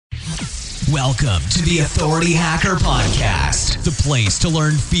Welcome to the Authority Hacker Podcast, the place to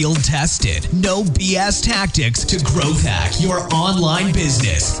learn field-tested, no BS tactics to growth hack your online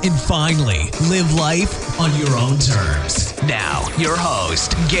business and finally live life on your own terms. Now, your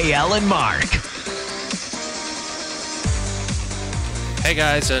host, Gael and Mark. Hey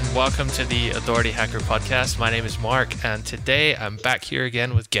guys, and welcome to the Authority Hacker Podcast. My name is Mark, and today I'm back here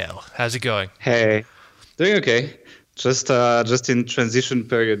again with Gael. How's it going? Hey, doing okay. Just in transition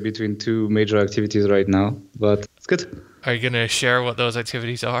period between two major activities right now, but it's good. Are you going to share what those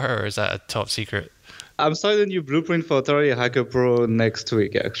activities are, or is that a top secret? I'm starting a new blueprint for Authority Hacker Pro next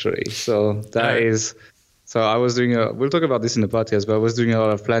week, actually. So So I was doing we'll talk about this in the podcast, but I was doing a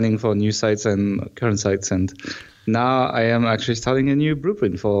lot of planning for new sites and current sites, and now I am actually starting a new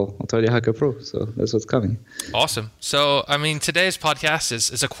blueprint for Authority Hacker Pro. So that's what's coming. Awesome. So, today's podcast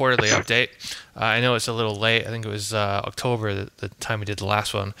is a quarterly update. I know it's a little late. I think it was October, the time we did the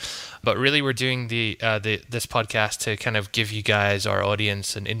last one. But really, we're doing this podcast to kind of give you guys, our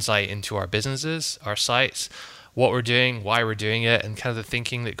audience, an insight into our businesses, our sites, what we're doing, why we're doing it, and kind of the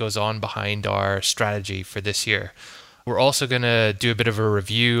thinking that goes on behind our strategy for this year. We're also going to do a bit of a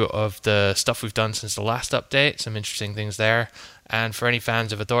review of the stuff we've done since the last update, some interesting things there. And for any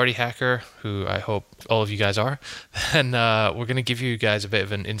fans of Authority Hacker, who I hope all of you guys are, then we're going to give you guys a bit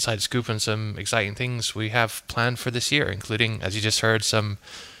of an inside scoop on some exciting things we have planned for this year, including, as you just heard, some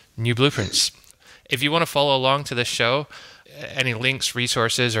new blueprints. If you want to follow along to this show, any links,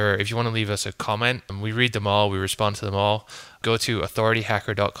 resources, or if you want to leave us a comment, we read them all, we respond to them all. Go to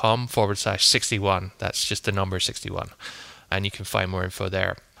authorityhacker.com/61. That's just the number 61. And you can find more info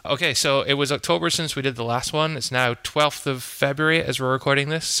there. Okay, so it was October since we did the last one. It's now 12th of February as we're recording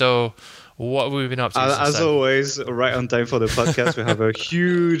this. So what have we been up to since As then? always, right on time for the podcast. We have a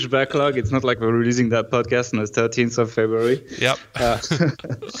huge backlog. It's not like we're releasing that podcast on the 13th of February. Yep.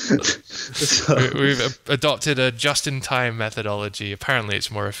 We've adopted a just-in-time methodology. Apparently,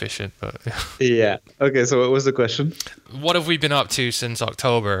 it's more efficient. But yeah. Okay, so what was the question? What have we been up to since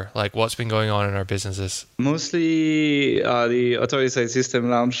October? Like, what's been going on in our businesses? Mostly the Authority Site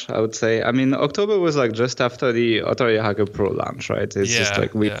System launch, I would say. October was like just after the Authority Hacker Pro launch, right? It's just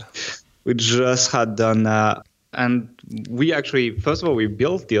like we just had done that. And we actually, first of all, we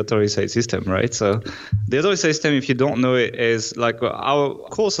built the Authority Site System, right? So the Authority Site System, if you don't know it, is like our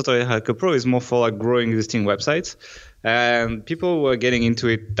course Authority Hacker Pro is more for like growing existing websites. And people were getting into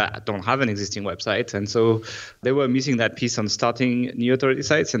it that don't have an existing website. And so they were missing that piece on starting new authority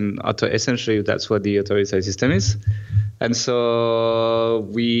sites. And essentially, that's what the Authority Site System is. And so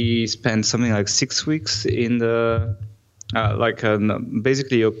we spent something like 6 weeks in the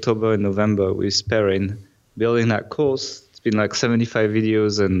basically October and November we spare in building that course. It's been like 75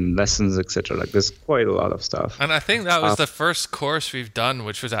 videos and lessons, etc. Like there's quite a lot of stuff. And I think that was the first course we've done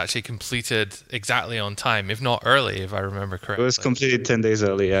which was actually completed exactly on time, if not early, if I remember correctly. It was completed 10 days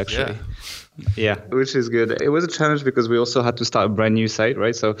early, actually. Yeah, which is good. It was a challenge because we also had to start a brand new site,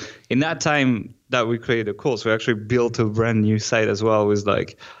 right? So in that time that we created a course, we actually built a brand new site as well with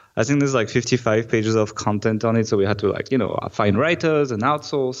I think there's 55 pages of content on it. So we had to find writers and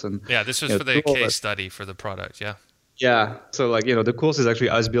outsource. And yeah, this was for the case study for the product, yeah. Yeah. So the course is actually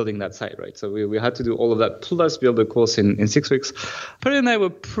us building that site, right? So we had to do all of that plus build the course in 6 weeks. Freddie and I were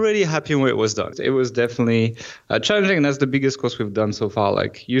pretty happy when it was done. It was definitely challenging, and that's the biggest course we've done so far.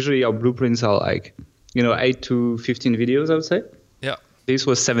 Like usually our blueprints are 8 to 15 videos, I would say. Yeah. This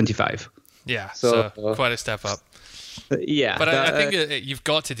was 75. Yeah. So quite a step up. Yeah, but I think you've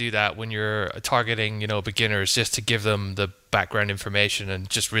got to do that when you're targeting, beginners, just to give them the background information and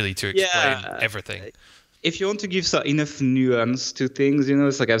just really to explain everything. If you want to give enough nuance to things,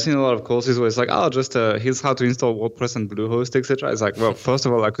 it's like I've seen a lot of courses where it's like, here's how to install WordPress and Bluehost, etc. It's like, well, first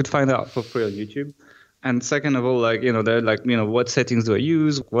of all, I could find out for free on YouTube. And second of all, they're like, what settings do I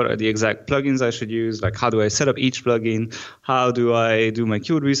use? What are the exact plugins I should use? Like, how do I set up each plugin? How do I do my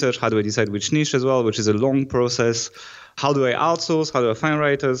keyword research? How do I decide which niche as well, which is a long process? How do I outsource? How do I find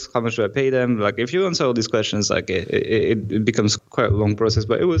writers? How much do I pay them? Like, if you answer all these questions, like it becomes quite a long process.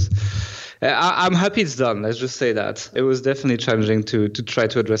 But it was, I'm happy it's done. Let's just say that. It was definitely challenging to try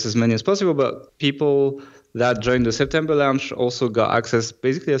to address as many as possible. But people that joined the September launch also got access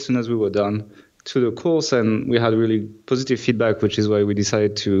basically as soon as we were done to the course, and we had really positive feedback, which is why we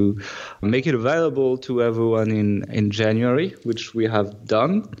decided to make it available to everyone in January, which we have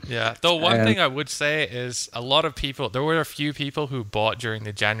done. Yeah, though one thing I would say is there were a few people who bought during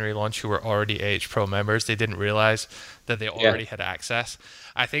the January launch who were already AH Pro members. They didn't realize that they already had access.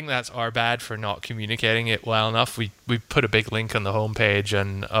 I think that's our bad for not communicating it well enough. We put a big link on the homepage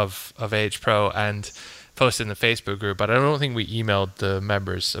of AH Pro, and posted in the Facebook group, but I don't think we emailed the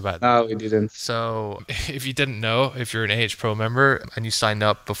members about that. No, we didn't. So if you didn't know, if you're an AH Pro member and you signed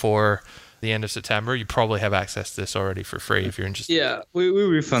up before the end of September, you probably have access to this already for free if you're interested. Yeah, we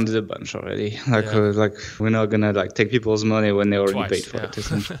refunded a bunch already. Like we're not gonna like take people's money when they already paid for it.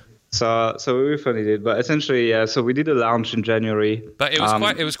 Essentially. So we refunded it, but essentially, yeah. So we did a launch in January. But it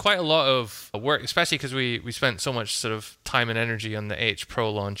was quite a lot of work, especially because we spent so much sort of time and energy on the AH Pro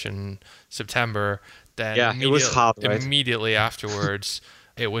launch in September. Then it was hard, right? Immediately afterwards,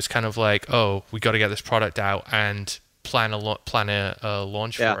 it was kind of like, oh, we got to get this product out and plan a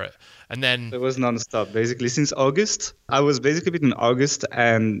launch for it. And then it was nonstop, basically since August. I was basically between August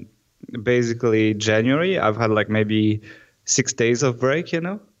and basically January. I've had like maybe 6 days of break,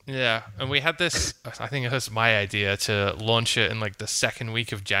 Yeah, and we had this, I think it was my idea to launch it in like the second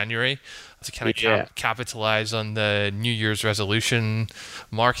week of January to kind of capitalize on the New Year's resolution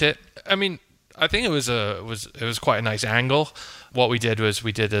market. I mean, I think it was quite a nice angle. What we did was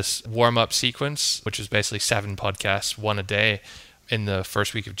we did this warm-up sequence, which was basically 7 podcasts, 1 a day, in the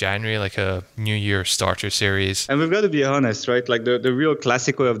first week of January, like a New Year starter series. And we've got to be honest, right? Like the real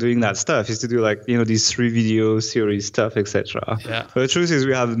classic way of doing that stuff is to do like, these 3 video series stuff, etc. Yeah. But the truth is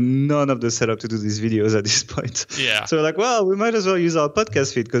we have none of the setup to do these videos at this point. Yeah. So we're like, well, we might as well use our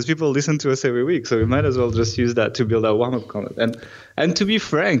podcast feed because people listen to us every week. So we might as well just use that to build our warm-up content. And to be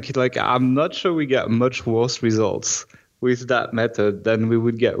frank, like I'm not sure we get much worse results with that method than we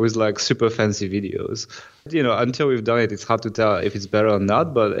would get with like super fancy videos. Until we've done it, it's hard to tell if it's better or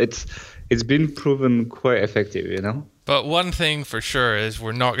not, but it's been proven quite effective, But one thing for sure is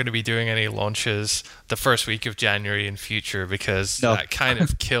we're not going to be doing any launches the first week of January in future because that kind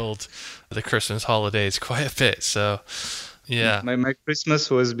of killed the Christmas holidays quite a bit. So, yeah. My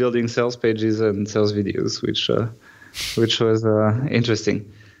Christmas was building sales pages and sales videos, which was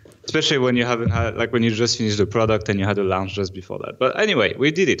interesting. Especially when you haven't had, like when you just finished the product and you had a launch just before that. But anyway, we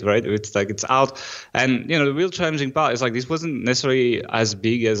did it, right? It's like it's out. And, the real challenging part is like this wasn't necessarily as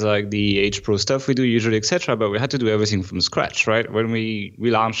big as like the H Pro stuff we do usually, etc. But we had to do everything from scratch, right? When we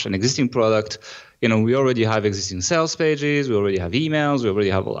launched an existing product, we already have existing sales pages, we already have emails, we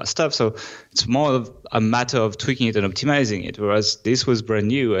already have all that stuff. So it's more of a matter of tweaking it and optimizing it. Whereas this was brand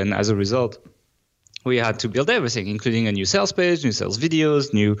new. And as a result, we had to build everything, including a new sales page, new sales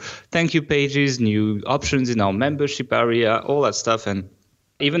videos, new thank you pages, new options in our membership area, all that stuff. And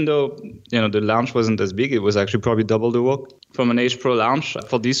even though, the launch wasn't as big, it was actually probably double the work from an H Pro launch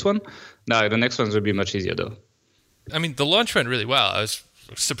for this one. Now, the next ones will be much easier though. I mean, the launch went really well. I was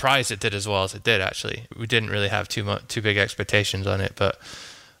surprised it did as well as it did, actually. We didn't really have too big expectations on it, but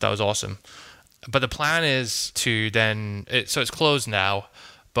that was awesome. But the plan is to then, so it's closed now.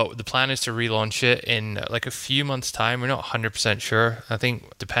 But the plan is to relaunch it in like a few months' time. We're not 100% sure. I think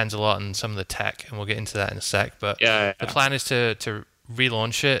it depends a lot on some of the tech, and we'll get into that in a sec. But the plan is to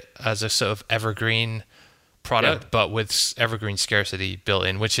relaunch it as a sort of evergreen product, but with evergreen scarcity built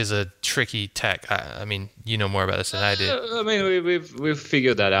in, which is a tricky tech. I mean, you know more about this than I do. I mean, we've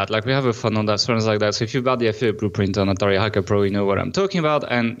figured that out. Like we have a funnel that runs like that. So if you've got the affiliate blueprint on Atari Hacker Pro, you know what I'm talking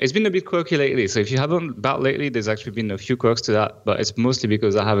about. And it's been a bit quirky lately. So if you haven't bought lately, there's actually been a few quirks to that, but it's mostly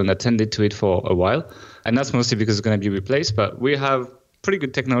because I haven't attended to it for a while. And that's mostly because it's going to be replaced. But we have pretty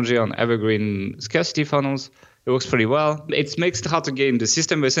good technology on evergreen scarcity funnels. It works pretty well. It makes it hard to game the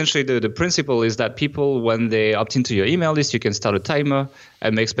system, but essentially the principle is that people, when they opt into your email list, you can start a timer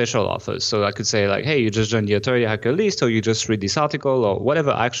and make special offers. So I could say like, hey, you just joined the Atari Hacker list, or you just read this article, or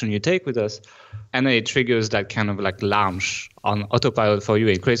whatever action you take with us. And then it triggers that kind of like launch on autopilot for you.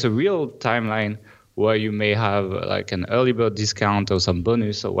 It creates a real timeline where you may have like an early bird discount or some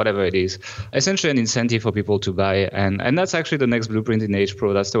bonus or whatever it is. Essentially an incentive for people to buy. And that's actually the next blueprint in H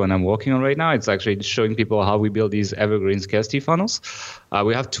Pro. That's the one I'm working on right now. It's actually showing people how we build these evergreen scarcity funnels.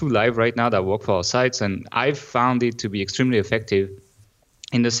 We have 2 live right now that work for our sites. And I've found it to be extremely effective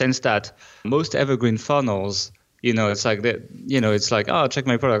in the sense that most evergreen funnels, it's like that, it's like, oh, check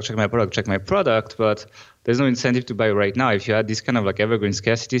my product. But there's no incentive to buy right now. If you had this kind of like evergreen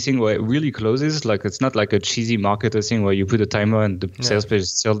scarcity thing where it really closes, like it's not like a cheesy marketer thing where you put a timer and the sales page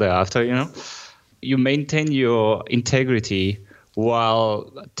is still thereafter, you maintain your integrity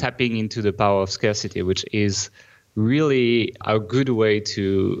while tapping into the power of scarcity, which is really a good way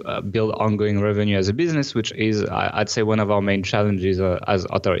to build ongoing revenue as a business, which is, I'd say, one of our main challenges as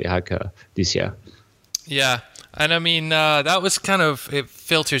Atari Hacker this year. Yeah. And I mean, that was kind of, it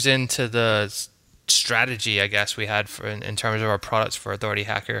filters into the strategy, I guess, we had for in terms of our products for Authority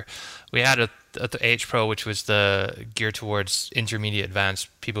Hacker. We had the H Pro, which was the geared towards intermediate advanced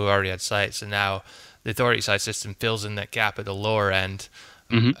people who already had sites, and now the Authority site system fills in that gap at the lower end.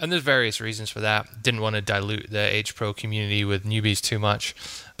 And there's various reasons for that. Didn't want to dilute the H Pro community with newbies too much.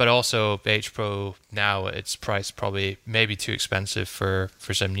 But also H Pro now, it's priced probably maybe too expensive for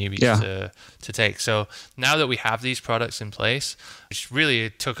some newbies to take. So now that we have these products in place, which really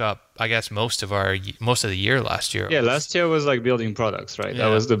took up, I guess, most of the year last year. Yeah, last year was like building products, right? Yeah.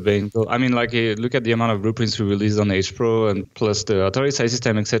 That was the main goal. I mean, like look at the amount of blueprints we released on H Pro and plus the authority side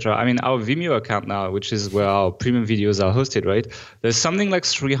system, etc. I mean, our Vimeo account now, which is where our premium videos are hosted, right? There's something like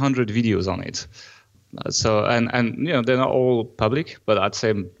 300 videos on it. So and you know, they're not all public, but I'd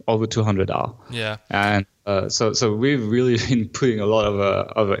say over 200 are. Yeah. And so we've really been putting a lot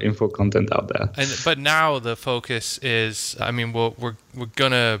of info content out there. But now the focus is, I mean, we're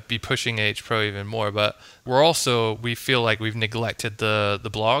gonna be pushing H Pro even more, but we feel like we've neglected the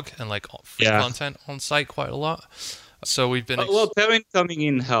blog and like free content on site quite a lot. So we've been parent coming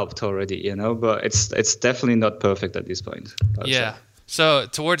in helped already, you know, but it's definitely not perfect at this point. Yeah. So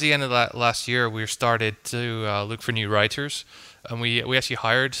towards the end of that last year, we started to look for new writers, and we actually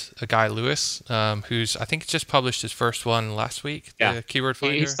hired a guy, Lewis, who's I think just published his first one last week. Yeah, the Keyword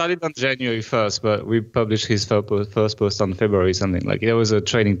Finder. He started on January 1st, but we published his first post on February something. Like it was a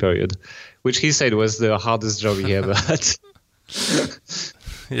training period, which he said was the hardest job he ever had.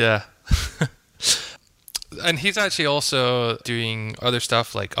 Yeah. And he's actually also doing other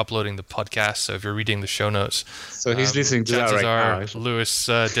stuff like uploading the podcast. So if you're reading the show notes, so he's listening to that right now. Lewis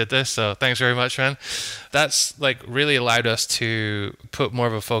did this, so thanks very much, man. That's like really allowed us to put more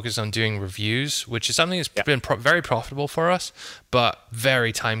of a focus on doing reviews, which is something that's been very profitable for us, but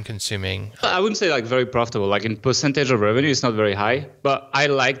very time consuming. I wouldn't say like very profitable. Like in percentage of revenue, it's not very high, but I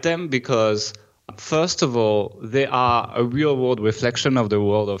like them because first of all, they are a real world reflection of the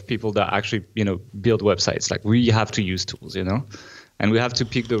world of people that actually, you know, build websites. Like we have to use tools, you know, and we have to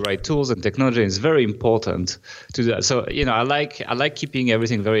pick the right tools and technology. It's very important to do that. So, you know, I like keeping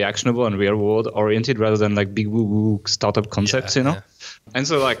everything very actionable and real world oriented rather than like big woo-woo startup concepts, you know. Yeah. And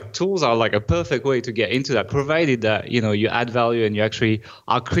so like tools are like a perfect way to get into that, provided that, you know, you add value and you actually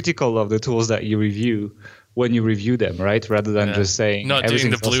are critical of the tools that you review when you review them, right? Rather than just saying not doing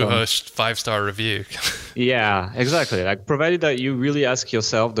the Bluehost 5-star review. Yeah, exactly. Like provided that you really ask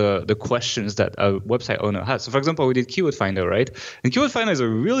yourself the questions that a website owner has. So for example, we did Keyword Finder, right? And Keyword Finder is a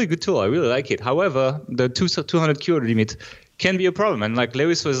really good tool. I really like it. However, the 200 keyword limit can be a problem. And like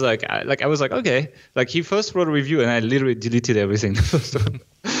Lewis was like I was like, okay. Like he first wrote a review and I literally deleted everything.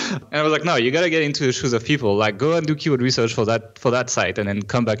 And I was like, no, you got to get into the shoes of people. Like go and do keyword research for that site and then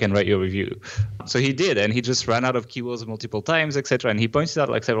come back and write your review. So he did, and he just ran out of keywords multiple times, etc. And he pointed out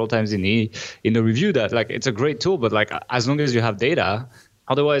like several times in the review that like it's a great tool, but like as long as you have data,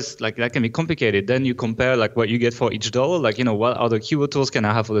 otherwise, like that can be complicated. Then you compare like what you get for each dollar, like, you know, what other keyword tools can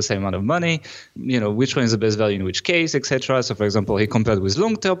I have for the same amount of money? You know, which one is the best value in which case, etc. So for example, he compared with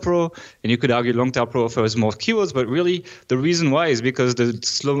Longtail Pro, and you could argue Longtail Pro offers more keywords, but really the reason why is because the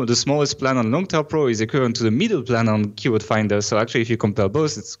smallest plan on Longtail Pro is equivalent to the middle plan on Keyword Finder. So actually, if you compare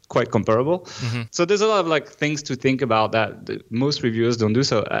both, it's quite comparable. Mm-hmm. So there's a lot of like things to think about that most reviewers don't do.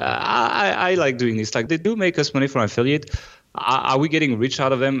 So I like doing this. Like they do make us money from affiliate. Are we getting rich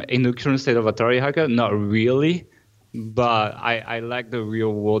out of them in the current state of Authority Hacker? Not really, but I like the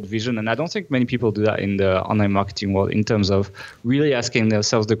real world vision, and I don't think many people do that in the online marketing world in terms of really asking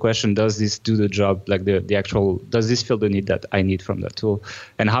themselves the question, does this do the job, like the actual, does this fill the need that I need from that tool?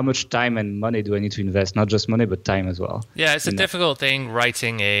 And how much time and money do I need to invest? Not just money, but time as well. Yeah, it's a difficult thing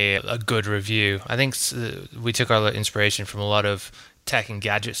writing a good review. I think we took our inspiration from a lot of tech and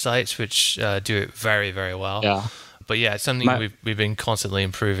gadget sites, which do it very, very well. Yeah. But yeah, it's something we've been constantly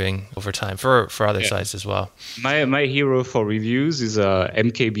improving over time for other sites as well. My hero for reviews is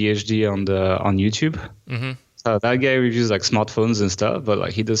MKBHD on YouTube. Mm-hmm. So that guy reviews like smartphones and stuff, but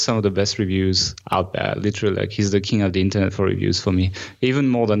like he does some of the best reviews out there. Literally, like he's the king of the internet for reviews for me, even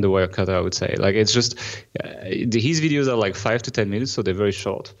more than the Wirecutter, I would say. Like it's just his videos are like 5 to 10 minutes, so they're very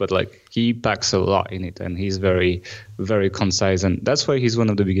short, but like he packs a lot in it, and he's very, very concise, and that's why he's one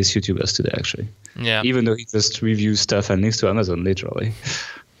of the biggest YouTubers today, actually. Yeah. Even though he just reviews stuff and links to Amazon, literally.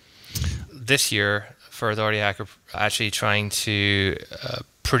 This year, for Authority Hacker, actually trying to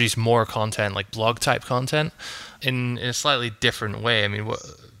produce more content, like blog type content, in a slightly different way. I mean,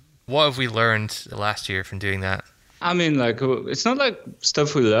 what have we learned last year from doing that? I mean, like, it's not like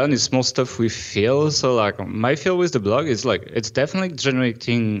stuff we learn, it's more stuff we feel. So like my feel with the blog is like, it's definitely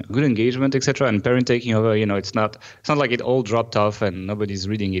generating good engagement, etc. And parent taking over, you know, it's not like it all dropped off and nobody's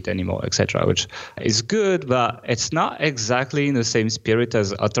reading it anymore, etc. Which is good, but it's not exactly in the same spirit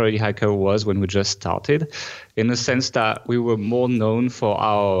as Authority Hacker was when we just started, in the sense that we were more known for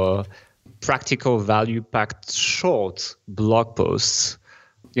our practical value-packed short blog posts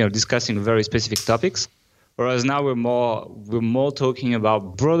discussing very specific topics. Whereas now we're more talking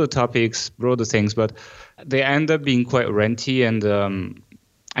about broader topics, broader things, but they end up being quite ranty and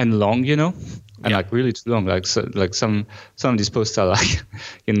long, and like really too long. Like some of these posts are like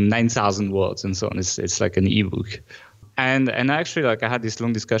 9,000 words and so on. It's like an ebook. And actually, like I had this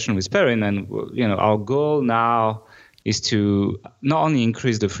long discussion with Perrin, and our goal now is to not only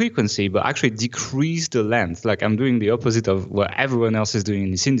increase the frequency, but actually decrease the length. Like I'm doing the opposite of what everyone else is doing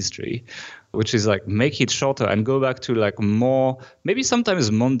in this industry, which is like make it shorter and go back to like more, maybe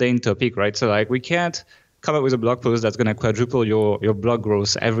sometimes mundane topic, right? So like we can't come up with a blog post that's going to quadruple your blog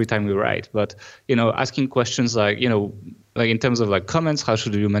growth every time we write. But, asking questions like, like in terms of like comments, how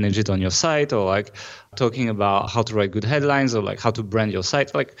should you manage it on your site, or like talking about how to write good headlines, or like how to brand your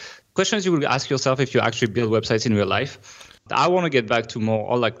site, like questions you will ask yourself if you actually build websites in real life. I want to get back to more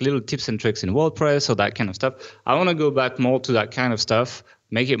or like little tips and tricks in WordPress or that kind of stuff. I want to go back more to that kind of stuff,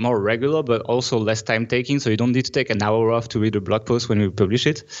 make it more regular, but also less time taking. So you don't need to take an hour off to read a blog post when we publish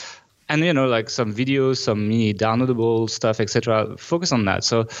it. And, like some videos, some mini downloadable stuff, etc. Focus on that.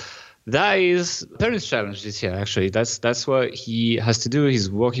 So that is Perrin's challenge this year, actually. That's what he has to do.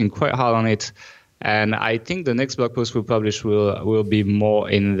 He's working quite hard on it. And I think the next blog post we'll publish will be more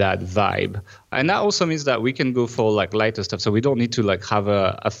in that vibe. And that also means that we can go for like lighter stuff. So we don't need to like have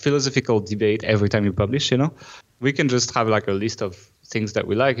a philosophical debate every time we publish, We can just have like a list of things that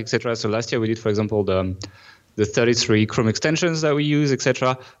we like, etc. So last year we did, for example, the 33 Chrome extensions that we use,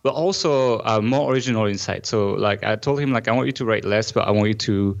 etc., but also more original insight. So like I told him, like I want you to write less, but I want you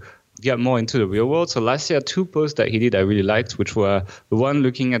to get more into the real world. So last year, 2 posts that he did I really liked, which were the one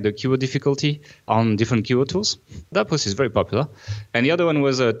looking at the keyword difficulty on different keyword tools. That post is very popular. And the other one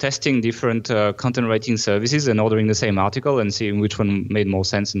was testing different content writing services and ordering the same article and seeing which one made more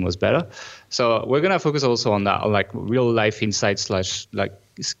sense and was better. So we're going to focus also on that, like real life insights / like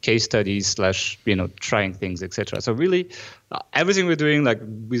case studies / trying things, etc. So really everything we're doing, like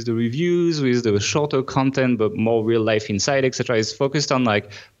with the reviews, with the shorter content but more real life insight, etc., is focused on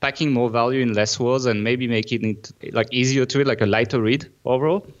like packing more value in less words and maybe making it like easier to read, like a lighter read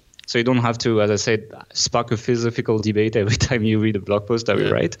overall. So you don't have to, as I said, spark a philosophical debate every time you read a blog post that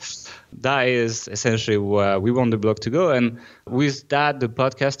we write. That is essentially where we want the blog to go. And with that, the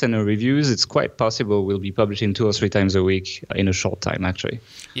podcast and the reviews, it's quite possible we'll be publishing 2 or 3 times a week in a short time, actually.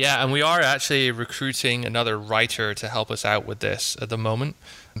 Yeah, and we are actually recruiting another writer to help us out with this at the moment.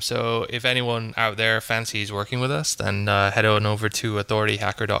 So if anyone out there fancies working with us, then head on over to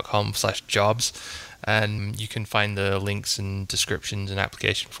authorityhacker.com/jobs. And you can find the links and descriptions and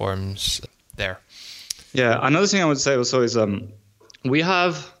application forms there. Yeah, another thing I would say also is we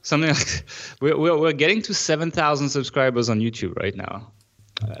have something like we're getting to 7,000 subscribers on YouTube right now.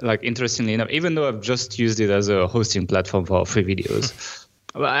 Like interestingly enough, even though I've just used it as a hosting platform for free videos,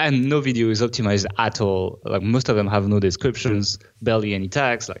 and no video is optimized at all. Like most of them have no descriptions, barely any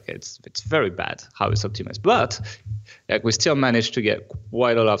tags. Like it's very bad how it's optimized. But like we still managed to get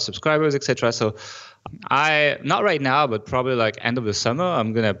quite a lot of subscribers, etc. So not right now, but probably like end of the summer,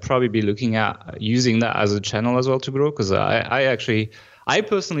 I'm gonna probably be looking at using that as a channel as well to grow, because I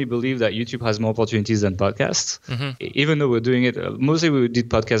personally believe that YouTube has more opportunities than podcasts. Mm-hmm. Even though we're doing it, mostly we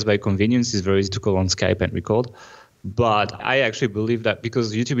did podcasts by convenience. It's very easy to call on Skype and record. But I actually believe that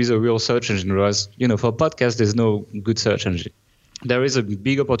because YouTube is a real search engine, whereas for podcasts there's no good search engine. There is a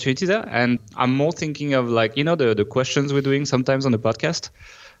big opportunity there, and I'm more thinking of like the questions we're doing sometimes on the podcast.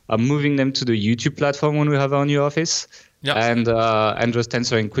 I'm moving them to the YouTube platform when we have our new office. Yep. And just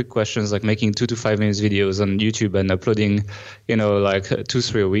answering quick questions, like making 2 to 5 minutes videos on YouTube and uploading, like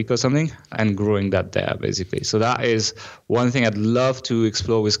 2-3 a week or something, and growing that there basically. So that is one thing I'd love to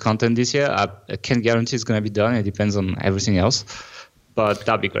explore with content this year. I can't guarantee it's going to be done. It depends on everything else. But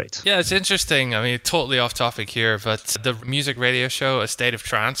that'd be great. Yeah, it's interesting. I mean, totally off topic here, but the music radio show, A State of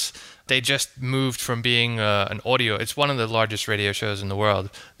Trance, they just moved from being an audio. It's one of the largest radio shows in the world.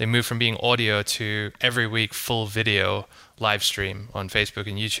 They moved from being audio to every week full video live stream on Facebook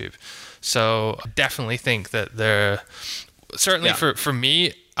and YouTube. So I definitely think that they're certainly for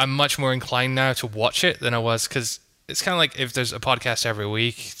me, I'm much more inclined now to watch it than I was, because it's kind of like if there's a podcast every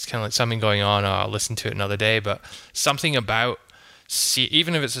week, it's kind of like something going on. I'll listen to it another day, but something about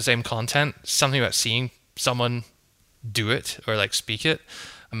even if it's the same content, something about seeing someone do it or like speak it,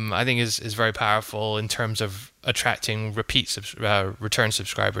 I think is very powerful in terms of attracting return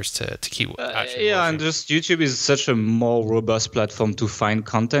subscribers to keep actually watching. And just YouTube is such a more robust platform to find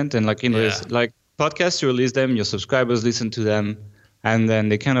content, and like like podcasts, you release them, your subscribers listen to them, and then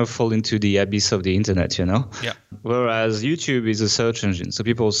they kind of fall into the abyss of the internet, Yeah. Whereas YouTube is a search engine, so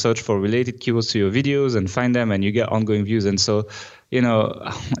people search for related keywords to your videos and find them, and you get ongoing views. And so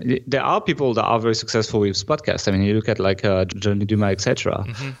there are people that are very successful with podcasts. I mean, you look at like Johnny Dumas, etc.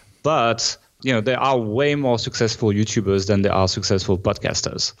 But there are way more successful YouTubers than there are successful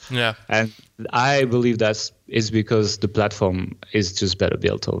podcasters. Yeah. And I believe is because the platform is just better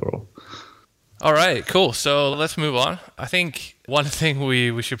built overall. All right, cool. So let's move on. I think one thing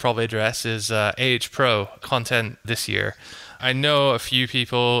we should probably address is AH Pro content this year. I know a few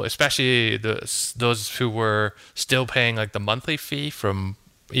people, especially those who were still paying like the monthly fee from,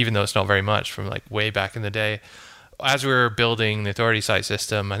 even though it's not very much, from like way back in the day. As we were building the authority site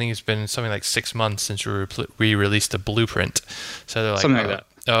system, I think it's been something like 6 months since we released a blueprint. So they're like, something like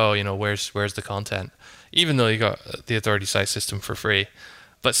that. Oh, where's the content? Even though you got the authority site system for free.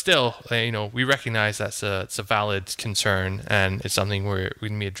 But still, we recognize it's a valid concern, and it's something we're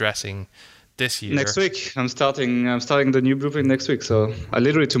going to be addressing this year. Next week, I'm starting the new blueprint next week. So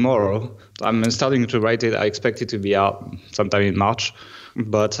literally tomorrow, I'm starting to write it. I expect it to be out sometime in March,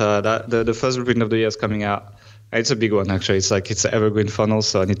 but the first blueprint of the year is coming out. It's a big one, actually. It's an evergreen funnel,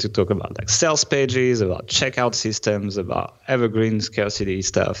 so I need to talk about like sales pages, about checkout systems, about evergreen scarcity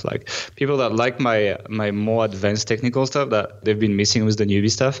stuff. Like people that like my more advanced technical stuff that they've been missing with the newbie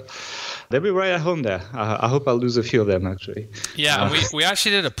stuff, they'll be right at home there. I hope I'll lose a few of them, actually. Yeah, we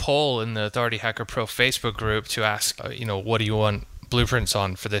actually did a poll in the Authority Hacker Pro Facebook group to ask, what do you want blueprints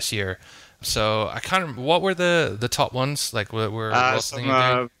on for this year? So what were the top ones? Like what thing you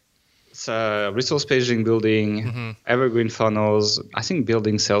doing? Resource paging building, evergreen funnels, I think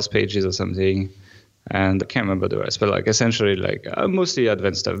building sales pages or something, and I can't remember the rest, but like essentially like mostly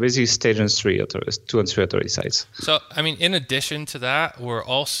advanced stuff, basically stage and 2 and 3 authority sites. So, I mean, in addition to that, we're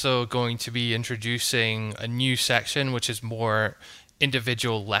also going to be introducing a new section, which is more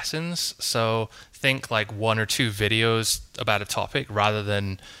individual lessons. So think like 1 or 2 videos about a topic rather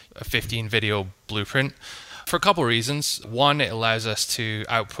than a 15 video blueprint. For a couple of reasons. One, it allows us to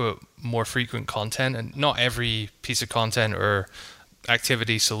output more frequent content, and not every piece of content or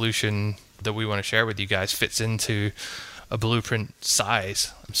activity solution that we want to share with you guys fits into a blueprint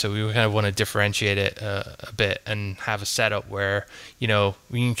size. So we kind of want to differentiate it a bit and have a setup where, we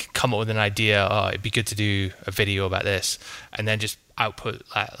can come up with an idea, it'd be good to do a video about this, and then just output,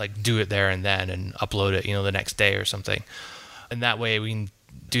 like do it there and then and upload it, the next day or something. And that way we can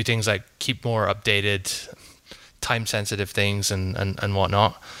do things like keep more updated, time-sensitive things and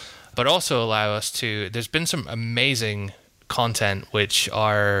whatnot, but also allow us to, there's been some amazing content which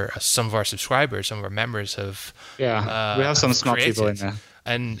some of our subscribers, some of our members have we have some smart people in there.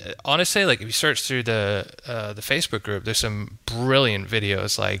 And honestly, like if you search through the Facebook group, there's some brilliant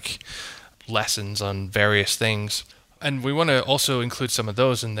videos, like lessons on various things. And we want to also include some of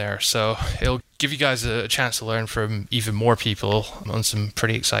those in there. So it'll give you guys a chance to learn from even more people on some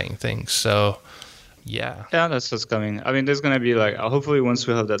pretty exciting things. So yeah, that's what's coming. I mean, there's going to be like, hopefully once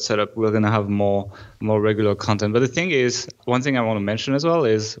we have that set up, we're going to have more regular content. But the thing is, one thing I want to mention as well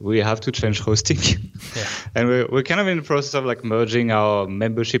is we have to change hosting. Yeah. And we're kind of in the process of like merging our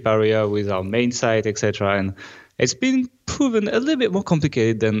membership area with our main site, etc. And it's been proven a little bit more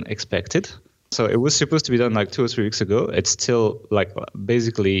complicated than expected. So it was supposed to be done like 2 or 3 weeks ago. It's still like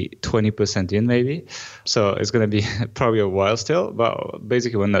basically 20% in maybe. So it's going to be probably a while still. But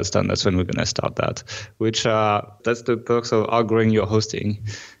basically when that's done, that's when we're going to start that, which that's the perks of outgrowing your hosting.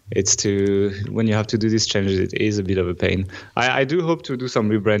 It's when you have to do these changes, it is a bit of a pain. I do hope to do some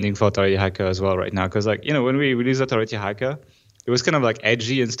rebranding for Authority Hacker as well right now. Because when we released Authority Hacker, it was kind of like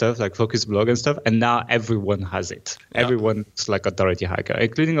edgy and stuff, like focus blog and stuff. And now everyone has it. Yeah. Everyone's like Authority Hacker,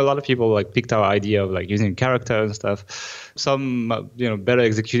 including a lot of people like picked our idea of like using character and stuff. Some, better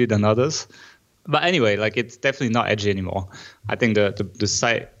executed than others. But anyway, like it's definitely not edgy anymore. I think the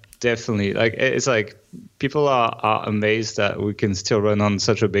site definitely, like it's like people are amazed that we can still run on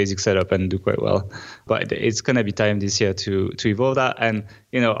such a basic setup and do quite well. But it's going to be time this year to evolve that. And,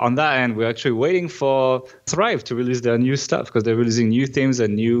 on that end, we're actually waiting for Thrive to release their new stuff because they're releasing new themes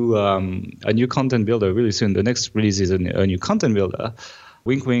and a new content builder really soon. The next release is a new content builder,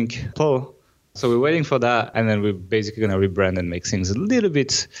 wink, wink, Pro. So we're waiting for that, and then we're basically going to rebrand and make things a little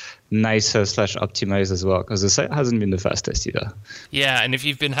bit nicer / optimized as well, because the site hasn't been the fastest either. Yeah, and if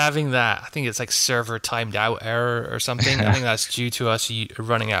you've been having that, I think it's like server timed out error or something. I think that's due to us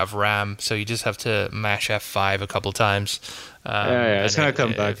running out of RAM, so you just have to mash F5 a couple times. It's going to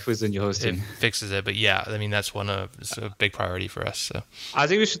come back with the new hosting. It fixes it, but yeah, I mean, that's it's a big priority for us. So I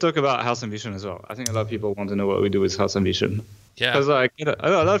think we should talk about House Ambition as well. I think a lot of people want to know what we do with House Ambition. Yeah. Because a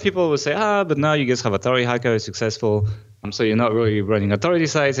lot of people will say, but now you guys have Authority Hacker, it's successful, so you're not really running authority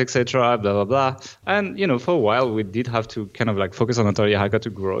sites, etc., blah, blah, blah. And, for a while, we did have to kind of like focus on Authority Hacker to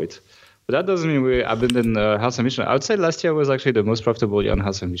grow it. But that doesn't mean we abandon Health and Mission. I would say last year was actually the most profitable year on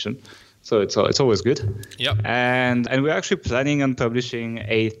Health and Mission. So it's always good. Yep. And we're actually planning on publishing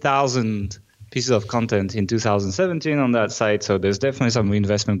 1,000 pieces of content in 2017 on that site. So there's definitely some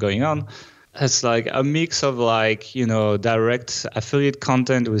reinvestment going on. It's like a mix of direct affiliate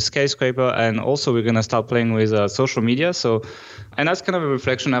content with Skyscraper, and also we're going to start playing with social media. So, and that's kind of a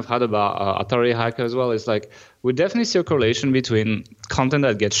reflection I've had about Authority Hacker as well. It's like we definitely see a correlation between content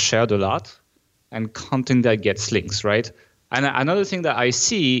that gets shared a lot and content that gets links, right? And another thing that I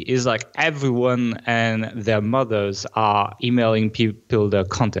see is like everyone and their mothers are emailing people their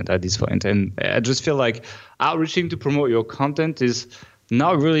content at this point. And I just feel like outreaching to promote your content is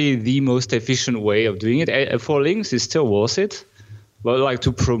not really the most efficient way of doing it. For links, it's still worth it. But like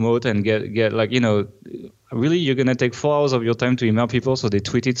to promote and get really you're going to take 4 hours of your time to email people so they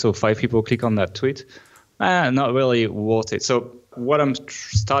tweet it, so 5 people click on that tweet. Not really worth it. So what I'm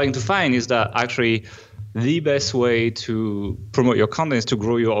starting to find is that actually the best way to promote your content is to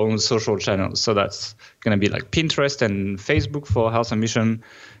grow your own social channels. So that's going to be like Pinterest and Facebook for Health and Mission.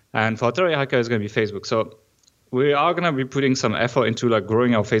 And for Authority Hacker, it's going to be Facebook. So we are going to be putting some effort into like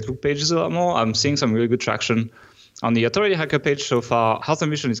growing our Facebook pages a lot more. I'm seeing some really good traction on the Authority Hacker page so far. Health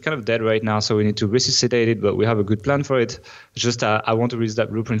and Mission is kind of dead right now, so we need to resuscitate it, but we have a good plan for it. It's just I want to release that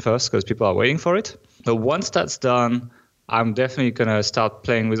blueprint first because people are waiting for it. But once that's done, I'm definitely going to start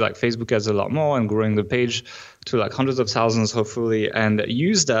playing with like Facebook ads a lot more and growing the page to like hundreds of thousands, hopefully, and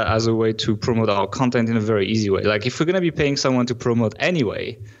use that as a way to promote our content in a very easy way. Like if we're going to be paying someone to promote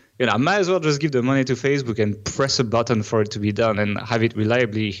anyway, I might as well just give the money to Facebook and press a button for it to be done and have it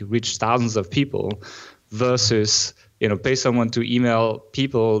reliably reach thousands of people versus, pay someone to email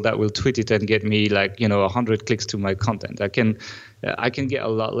people that will tweet it and get me 100 clicks to my content. I can get a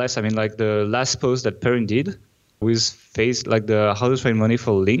lot less. I mean, like the last post that Perrin did with the how to train money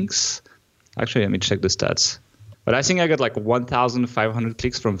for links. Actually, let me check the stats. But I think I got like 1,500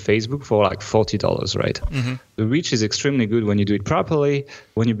 clicks from Facebook for like $40, right? Mm-hmm. The reach is extremely good when you do it properly,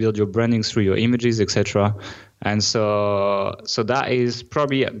 when you build your branding through your images, etc. And so that is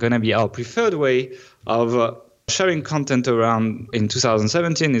probably going to be our preferred way of sharing content around in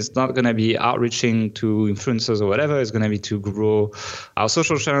 2017. It's not going to be outreaching to influencers or whatever. It's going to be to grow our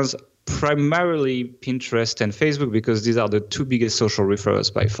social channels, primarily Pinterest and Facebook, because these are the 2 biggest social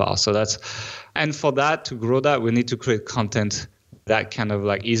referrals by far. And for that, to grow that, we need to create content that kind of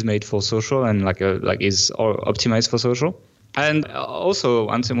like is made for social and is optimized for social. And also,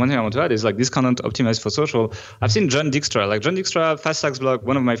 one thing I want to add is like this content optimized for social. I've seen John Dykstra, Fast Stacks blog,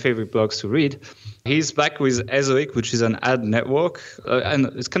 one of my favorite blogs to read. He's back with Ezoic, which is an ad network. And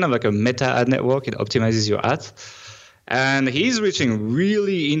it's kind of like a meta ad network. It optimizes your ads. And he's reaching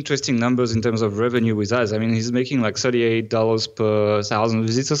really interesting numbers in terms of revenue with ads. I mean, he's making like $38 per 1,000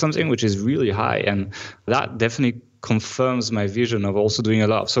 visits or something, which is really high. And that definitely confirms my vision of also doing a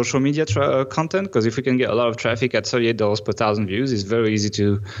lot of social media content, because if we can get a lot of traffic at $38 per 1,000 views, it's very easy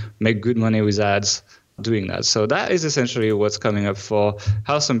to make good money with ads doing that. So that is essentially what's coming up for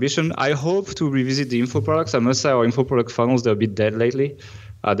Health Ambition. I hope to revisit the info products. I must say our info product funnels, they're a bit dead lately.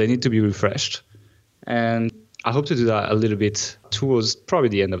 They need to be refreshed. And I hope to do that a little bit towards probably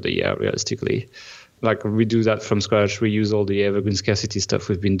the end of the year, realistically. Like we do that from scratch. We use all the evergreen scarcity stuff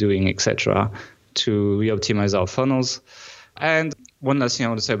we've been doing, etc., to re-optimize our funnels. And one last thing I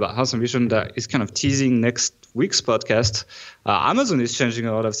want to say about Health Ambition that is kind of teasing next week's podcast. Amazon is changing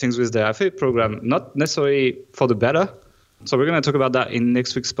a lot of things with their affiliate program, not necessarily for the better. So we're going to talk about that in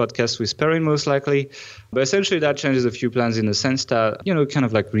next week's podcast with Perrin, most likely. But essentially that changes a few plans in the sense that, kind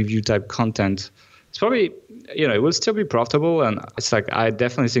of like review type content. It's probably, it will still be profitable. And it's like, I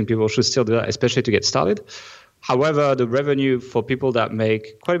definitely think people should still do that, especially to get started. However, the revenue for people that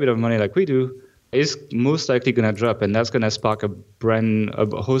make quite a bit of money like we do is most likely going to drop. And that's going to spark a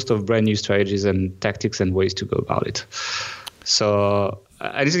host of brand new strategies and tactics and ways to go about it. So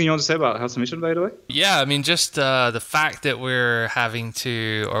anything you want to say about Health Mission, by the way? Yeah, I mean, just the fact that we're planning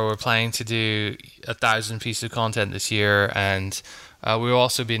to do 1,000 pieces of content this year, and we've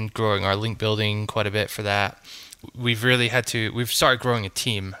also been growing our link building quite a bit for that. We've started growing a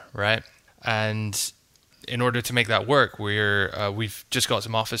team, right? And in order to make that work, we've just got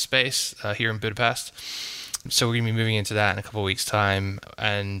some office space here in Budapest. So we're going to be moving into that in a couple of weeks' time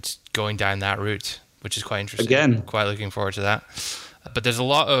and going down that route, which is quite interesting. Again, quite looking forward to that. But there's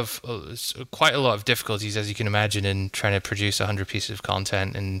quite a lot of difficulties, as you can imagine, in trying to produce 100 pieces of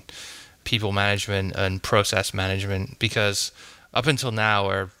content and people management and process management, because up until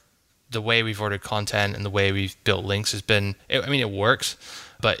now, the way we've ordered content and the way we've built links has been, it works,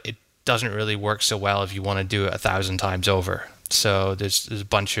 but it doesn't really work so well if you want to do it 1,000 times over. So there's a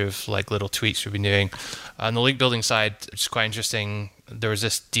bunch of like little tweaks we've been doing. On the link building side, it's quite interesting. There was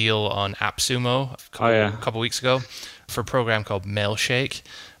this deal on AppSumo a couple weeks ago for a program called Mailshake,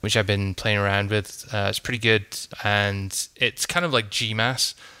 which I've been playing around with. It's pretty good, and it's kind of like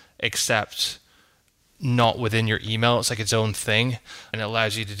Gmass, except not within your email. It's like its own thing, and it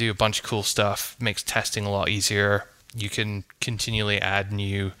allows you to do a bunch of cool stuff, makes testing a lot easier. You can continually add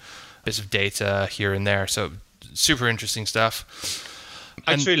new bits of data here and there. So super interesting stuff.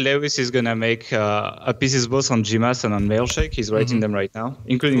 Actually, Lewis is going to make pieces both on Gmass and on Mailshake. He's writing them right now,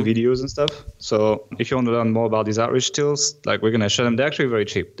 including videos and stuff. So if you want to learn more about these outreach tools, like we're going to share them. They're actually very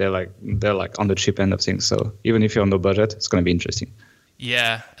cheap. They're like on the cheap end of things. So even if you're on no budget, it's going to be interesting.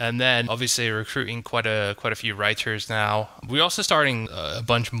 Yeah, and then obviously recruiting quite a few writers now. We're also starting a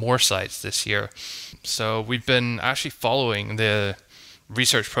bunch more sites this year. So we've been actually following the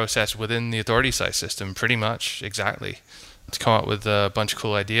research process within the Authority site system pretty much exactly to come up with a bunch of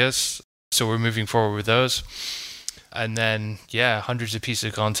cool ideas. So we're moving forward with those. And then, hundreds of pieces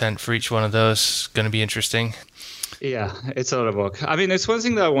of content for each one of those. Going to be interesting. Yeah, it's a lot of work. I mean, it's one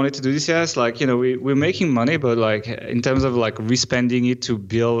thing that I wanted to do this year. It's like, we're making money, but like in terms of like respending it to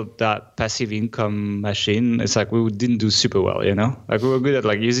build that passive income machine, it's like we didn't do super well, Like we were good at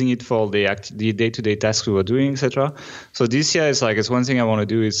like using it for the day-to-day tasks we were doing, etc. So this year it's one thing I want to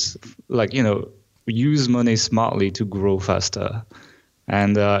do is like, use money smartly to grow faster.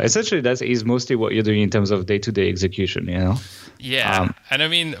 And essentially that is mostly what you're doing in terms of day-to-day execution, Yeah, and I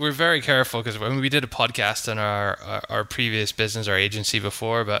mean, we're very careful because when we did a podcast on our previous business, our agency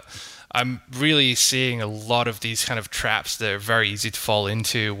before, but I'm really seeing a lot of these kind of traps that are very easy to fall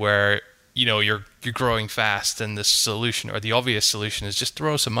into where, you're growing fast and the solution or the obvious solution is just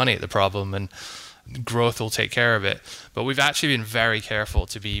throw some money at the problem and growth will take care of it. But we've actually been very careful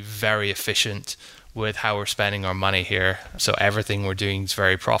to be very efficient with how we're spending our money here. So everything we're doing is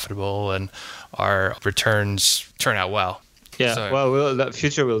very profitable and our returns turn out well. Yeah, so, the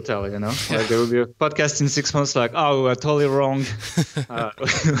future will tell, Like there will be a podcast in 6 months like, oh, we're totally wrong.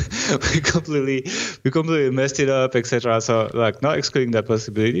 We completely messed it up, etc. So like not excluding that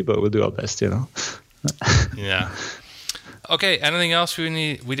possibility, but we'll do our best, Yeah. Okay, anything else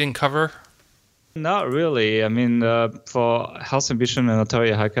we didn't cover? Not really. I mean, for Health Ambition and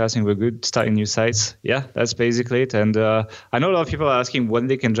Authority Hacker, I think we're good starting new sites. Yeah, that's basically it. And I know a lot of people are asking when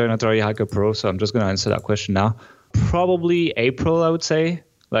they can join Authority Hacker Pro, so I'm just going to answer that question now. Probably April, I would say.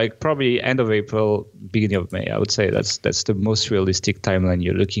 Like probably end of April, beginning of May. I would say that's the most realistic timeline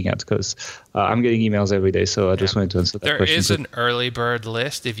you're looking at because I'm getting emails every day, so I just wanted to answer that question. There is an early bird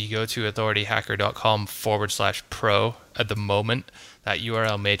list if you go to authorityhacker.com/pro at the moment. That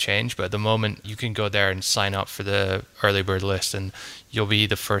URL may change, but at the moment you can go there and sign up for the early bird list, and you'll be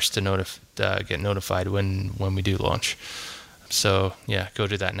the first to get notified when we do launch. So yeah, go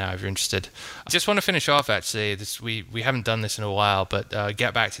do that now if you're interested. I just want to finish off actually. We haven't done this in a while, but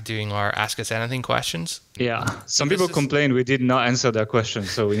get back to doing our Ask Us Anything questions. Yeah, some people complained we did not answer their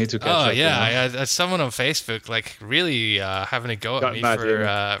questions, so we need to catch up. Oh yeah, I had someone on Facebook like really having a go at me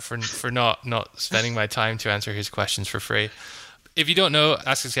for not spending my time to answer his questions for free. If you don't know,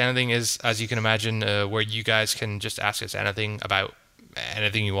 Ask Us Anything is, as you can imagine, where you guys can just ask us anything about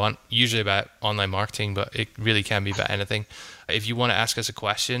anything you want, usually about online marketing, but it really can be about anything. If you want to ask us a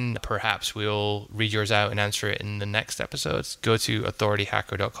question, perhaps we'll read yours out and answer it in the next episodes. Go to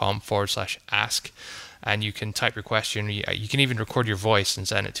authorityhacker.com/ask and you can type your question. You can even record your voice and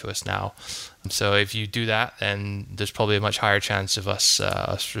send it to us now. So if you do that, then there's probably a much higher chance of us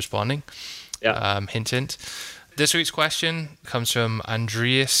responding. Yeah. Hint. This week's question comes from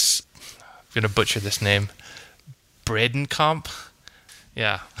Andreas. I'm going to butcher this name. Bredenkamp.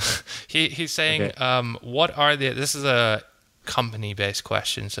 Yeah. He's saying, okay. This is a company-based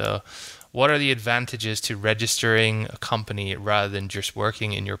question. So what are the advantages to registering a company rather than just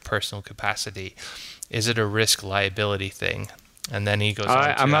working in your personal capacity? Is it a risk liability thing? And then he goes on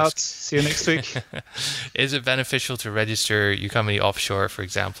to I'm out. See you next week. Is it beneficial to register your company offshore, for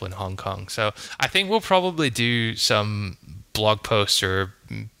example, in Hong Kong? So I think we'll probably do some blog posts or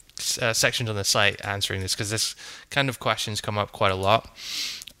sections on the site answering this because this kind of questions come up quite a lot.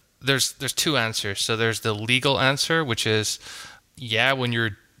 There's two answers. So there's the legal answer, which is, when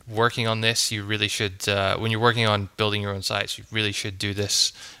you're working on this, you really should, when you're working on building your own sites, you really should do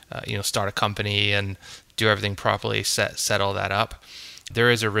this, start a company and do everything properly, set all that up.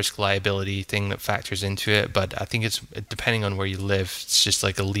 There is a risk liability thing that factors into it, but I think it's depending on where you live, it's just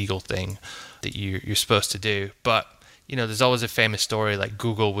like a legal thing that you're supposed to do. But there's always a famous story like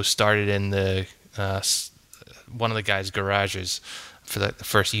Google was started in the one of the guy's garages for the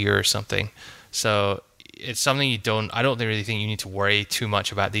first year or something. So it's something I don't really think you need to worry too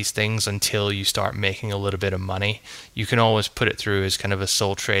much about these things until you start making a little bit of money. You can always put it through as kind of a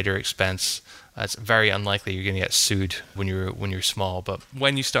sole trader expense. It's very unlikely you're going to get sued when you're small, but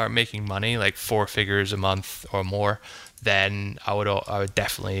when you start making money, like 4 figures a month or more, then I would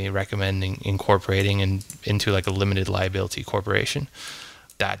definitely recommend incorporating into like a limited liability corporation.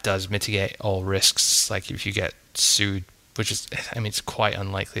 That does mitigate all risks. Like if you get sued, which is, I mean, it's quite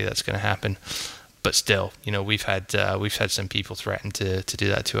unlikely that's going to happen. But still, we've had some people threaten to do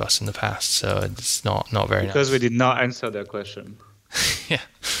that to us in the past, so it's not very nice. Because we did not answer their question. Yeah,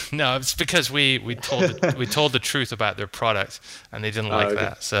 no, it's because we told the truth about their product, and they didn't like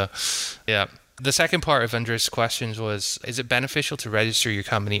that. So, yeah. The second part of Andres' questions was: is it beneficial to register your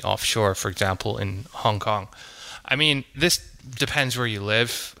company offshore, for example, in Hong Kong? I mean, this depends where you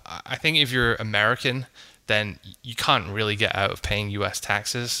live. I think if you're American, then you can't really get out of paying US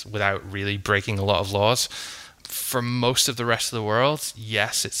taxes without really breaking a lot of laws. For most of the rest of the world,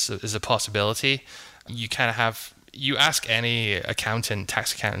 yes, it's a possibility. You kind of have, you ask any accountant,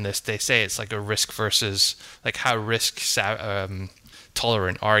 tax accountant this, they say it's like a risk versus, like how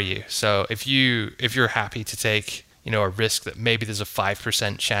tolerant are you? So if you're happy to take, a risk that maybe there's a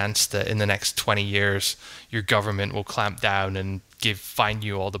 5% chance that in the next 20 years your government will clamp down and fine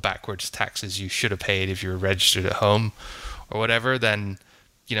you all the backwards taxes you should have paid if you were registered at home or whatever, then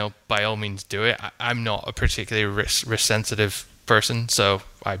by all means do it. I'm not a particularly risk sensitive person, so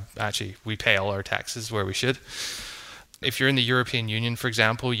we pay all our taxes where we should. If you're in the European Union, for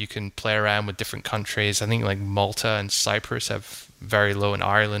example, you can play around with different countries. I think like Malta and Cyprus have very low, and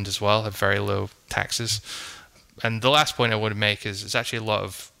Ireland as well have very low taxes. And the last point I want to make is there's actually a lot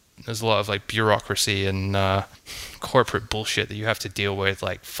of like bureaucracy and corporate bullshit that you have to deal with,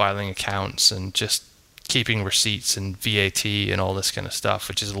 like filing accounts and just keeping receipts and VAT and all this kind of stuff,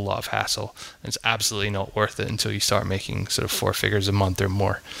 which is a lot of hassle. And it's absolutely not worth it until you start making sort of 4 figures a month or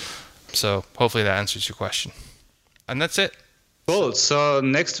more. So hopefully that answers your question. And that's it. Cool. So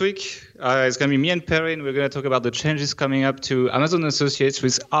next week, it's going to be me and Perrin. We're going to talk about the changes coming up to Amazon Associates,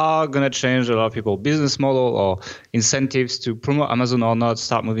 which are going to change a lot of people's business model or incentives to promote Amazon or not,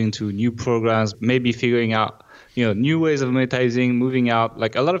 start moving to new programs, maybe figuring out, new ways of monetizing, moving out.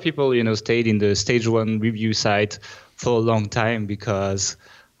 Like a lot of people, stayed in the stage 1 review site for a long time because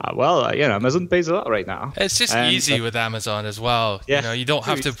Amazon pays a lot right now. It's just easy with Amazon as well. Yeah, you don't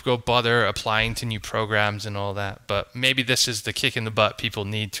have to go bother applying to new programs and all that. But maybe this is the kick in the butt people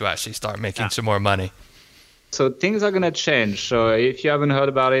need to actually start making some more money. So things are going to change. So if you haven't heard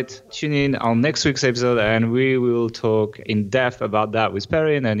about it, tune in on next week's episode, and we will talk in depth about that with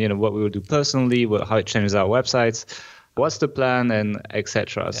Perrin and what we will do personally, how it changes our websites, what's the plan, and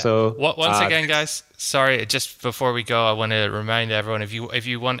etc. Yeah. So once again, guys, sorry, just before we go, I want to remind everyone, if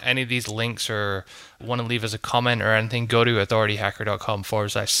you want any of these links or want to leave us a comment or anything, go to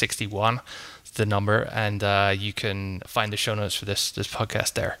authorityhacker.com/61, the number, and you can find the show notes for this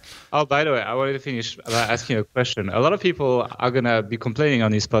podcast there. Oh, by the way, I wanted to finish by asking you a question. A lot of people are going to be complaining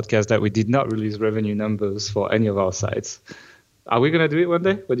on this podcast that we did not release revenue numbers for any of our sites. Are we going to do it one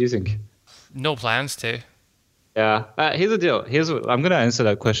day? What do you think? No plans to. Yeah. Here's the deal. I'm going to answer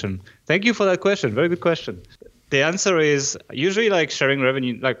that question. Thank you for that question. Very good question. The answer is usually like sharing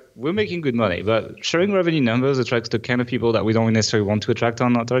revenue, like we're making good money, but sharing revenue numbers attracts the kind of people that we don't necessarily want to attract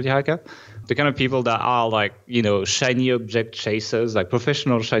on Authority Hacker. The kind of people that are like, shiny object chasers, like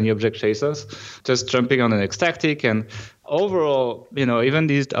professional shiny object chasers, just jumping on the next tactic. And overall,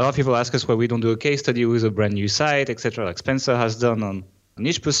 even a lot of people ask us why we don't do a case study with a brand new site, etc., like Spencer has done on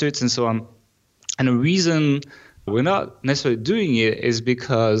niche pursuits and so on. And the reason we're not necessarily doing it is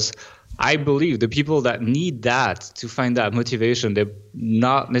because I believe the people that need that to find that motivation, they're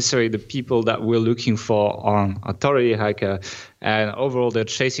not necessarily the people that we're looking for on Authority Hacker. And overall, they're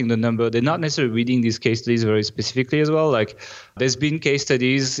chasing the number. They're not necessarily reading these case studies very specifically as well. Like there's been case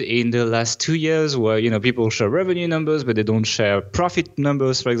studies in the last 2 years where, people share revenue numbers, but they don't share profit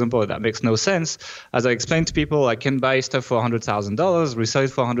numbers, for example. That makes no sense. As I explained to people, I can buy stuff for $100,000, resell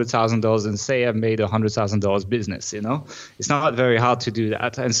it for $100,000 and say I've made $100,000 business, It's not very hard to do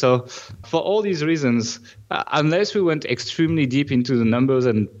that. And so for all these reasons, unless we went extremely deep into the numbers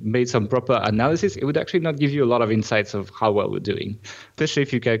and made some proper analysis, it would actually not give you a lot of insights of how well we're doing, especially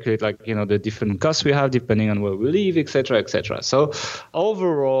if you calculate the different costs we have depending on where we live, etc., etc. So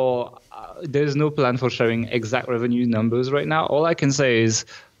overall, there's no plan for sharing exact revenue numbers right now. All I can say is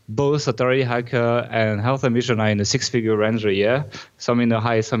both Authority Hacker and Health Ambition are in the 6-figure range a year, some in the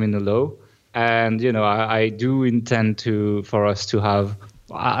high, some in the low. And, I do intend for us to have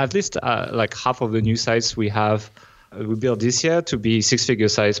at least like half of the new sites we have we built this year to be six-figure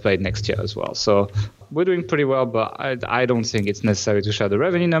size by next year as well. So we're doing pretty well, but I don't think it's necessary to share the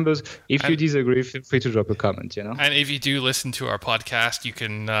revenue numbers. If you disagree, feel free to drop a comment, And if you do listen to our podcast, you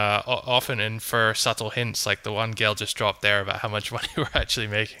can often infer subtle hints like the one Gail just dropped there about how much money we're actually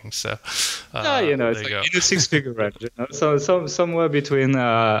making. So, it's like in a six-figure range. So somewhere between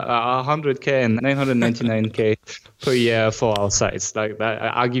 100K and 999K per year for our sites. Like that,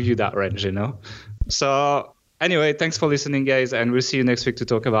 I'll give you that range, So anyway, thanks for listening, guys, and we'll see you next week to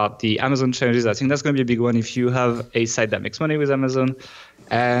talk about the Amazon changes. I think that's going to be a big one if you have a site that makes money with Amazon.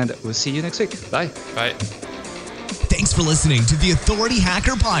 And we'll see you next week. Bye. Bye. Thanks for listening to the Authority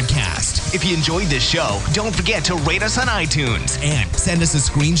Hacker Podcast. If you enjoyed this show, don't forget to rate us on iTunes and send us a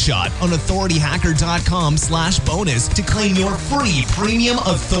screenshot on authorityhacker.com/bonus to claim your free premium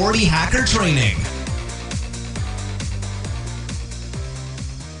Authority Hacker training.